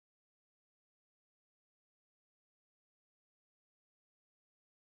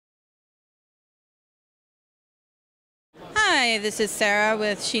Hi, this is Sarah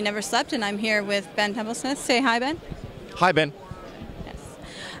with She Never Slept, and I'm here with Ben Templesmith. Say hi, Ben. Hi, Ben.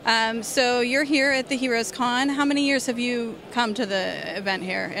 Yes. So you're here at the HeroesCon. How many years have you come to the event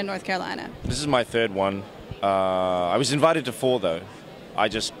here in North Carolina? This is my third one. I was invited to 4, though. I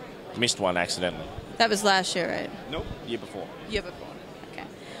just missed one accidentally. That was last year, right? Nope, year before. Year before. Okay.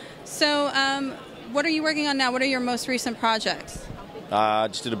 So what are you working on now? What are your most recent projects?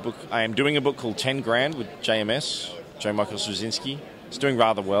 Just did a book. I am doing a book called 10 Grand with JMS, Joe Michael Straczynski. It's doing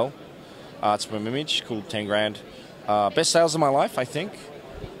rather well. It's from Image called 10 Grand. Best sales of my life, I think.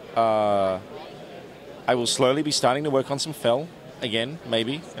 I will slowly be starting to work on some Fell again,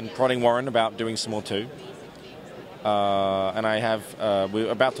 maybe, and prodding Warren about doing some more too. And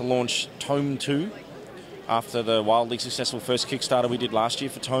we're about to launch Tome 2 after the wildly successful first Kickstarter we did last year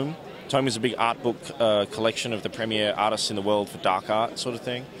for Tome. Tome is a big art book collection of the premier artists in the world for dark art sort of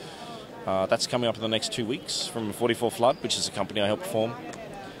thing. That's coming up in the next 2 weeks from 44 Flood, which is a company I helped form.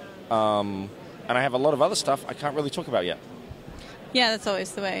 And I have a lot of other stuff I can't really talk about yet. Yeah, that's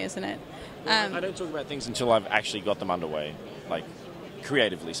always the way, isn't it? I don't talk about things until I've actually got them underway, like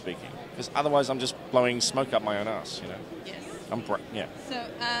creatively speaking. Because otherwise I'm just blowing smoke up my own ass, you know? Yes. Yeah. So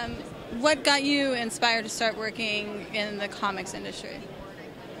what got you inspired to start working in the comics industry?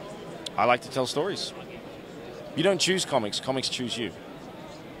 I like to tell stories. You don't choose comics, comics choose you.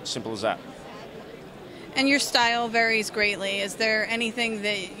 Simple as that. And your style varies greatly. Is there anything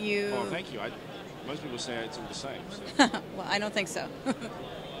that you... Oh, thank you. Most people say it's all the same. So. Well, I don't think so.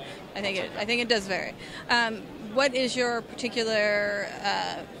 I think it does vary. What is your particular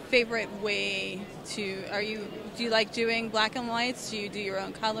favorite way to... Do you like doing black and whites? Do you do your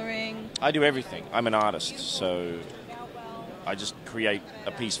own coloring? I do everything. I'm an artist, so I just create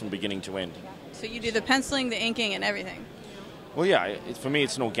a piece from beginning to end. So you do the penciling, the inking, and everything? Well, yeah. For me,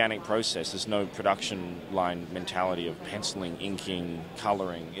 it's an organic process. There's no production line mentality of penciling, inking,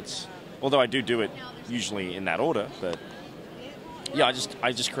 coloring. Although I do it usually in that order, but yeah,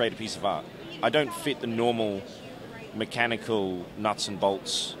 I just create a piece of art. I don't fit the normal mechanical nuts and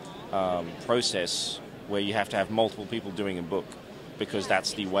bolts process where you have to have multiple people doing a book, because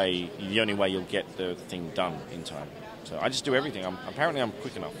that's the only way you'll get the thing done in time. So I just do everything. Apparently I'm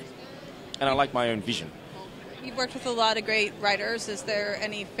quick enough, and I like my own vision. You've worked with a lot of great writers. Is there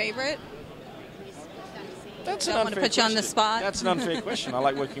any favorite? That's I don't want to put you on the spot. That's an unfair question. I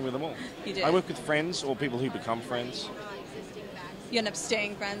like working with them all. You do? I work with friends or people who become friends. You end up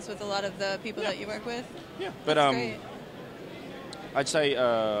staying friends with a lot of the people that you work with? Yeah, but great. I'd say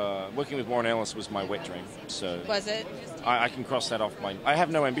working with Warren Ellis was my wet dream. So was it? I can cross that off my... I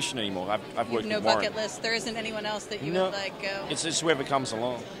have no ambition anymore. I've worked with Warren. No bucket list. There isn't anyone else that you would like go... It's just whoever comes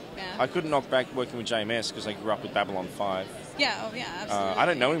along. Yeah. I couldn't knock back working with JMS because I grew up with Babylon 5. Yeah, oh yeah, absolutely. I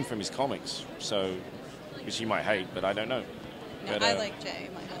don't know him from his comics, so... which he might hate, but I don't know. No, but, I like Jay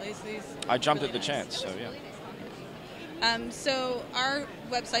Michael. He's I jumped really at the chance, so yeah. So our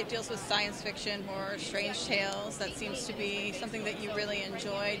website deals with science fiction, horror, strange tales. That seems to be something that you really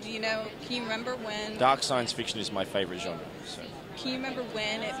enjoy. Can you remember when... Dark science fiction is my favorite genre. So. Can you remember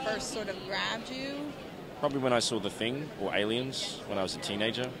when it first sort of grabbed you? Probably when I saw The Thing or Aliens when I was a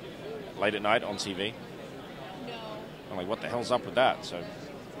teenager, late at night on TV. I'm like, what the hell's up with that? So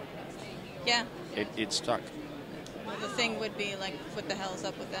yeah. It stuck. Well, The Thing would be like, what the hell's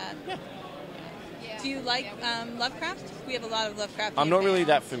up with that? Yeah. Do you like Lovecraft? We have a lot of Lovecraft. I'm not really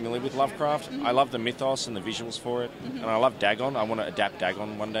that familiar with Lovecraft. Mm-hmm. I love the mythos and the visuals for it, and I love Dagon. I want to adapt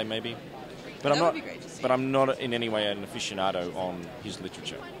Dagon one day, maybe. But that would be great to see. But I'm not in any way an aficionado on his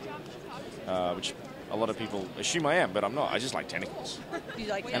literature, which a lot of people assume I am, but I'm not. I just like tentacles. You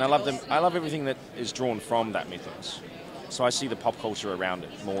like tentacles? And I love them. I love everything that is drawn from that mythos. So I see the pop culture around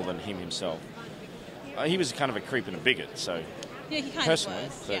it more than him himself. He was kind of a creep and a bigot, so yeah, he kind personally,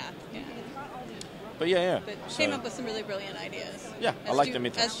 of was. Yeah. But yeah. But came up with some really brilliant ideas. Yeah, I like the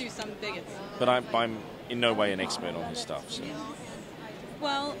mythos. As do some bigots. But I'm in no way an expert on his stuff. So.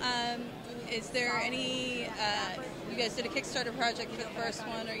 Well, is there any... you guys did a Kickstarter project for the first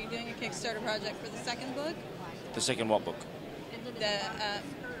one. Are you doing a Kickstarter project for the second book? The second what book? The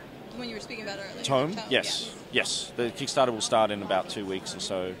one you were speaking about earlier. Tome? Yes. Yeah. Yes. The Kickstarter will start in about 2 weeks or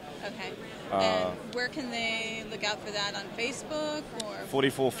so. Okay. And where can they look out for that? On Facebook or...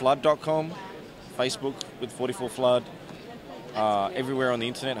 44flood.com. Facebook with 44 Flood. Everywhere on the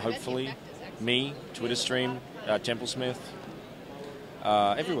internet, hopefully. Me, Twitter stream, Templesmith.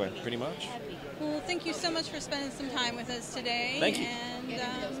 Everywhere, pretty much. Well, thank you so much for spending some time with us today. Thank you. And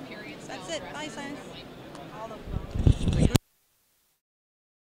that's it. Bye, Science.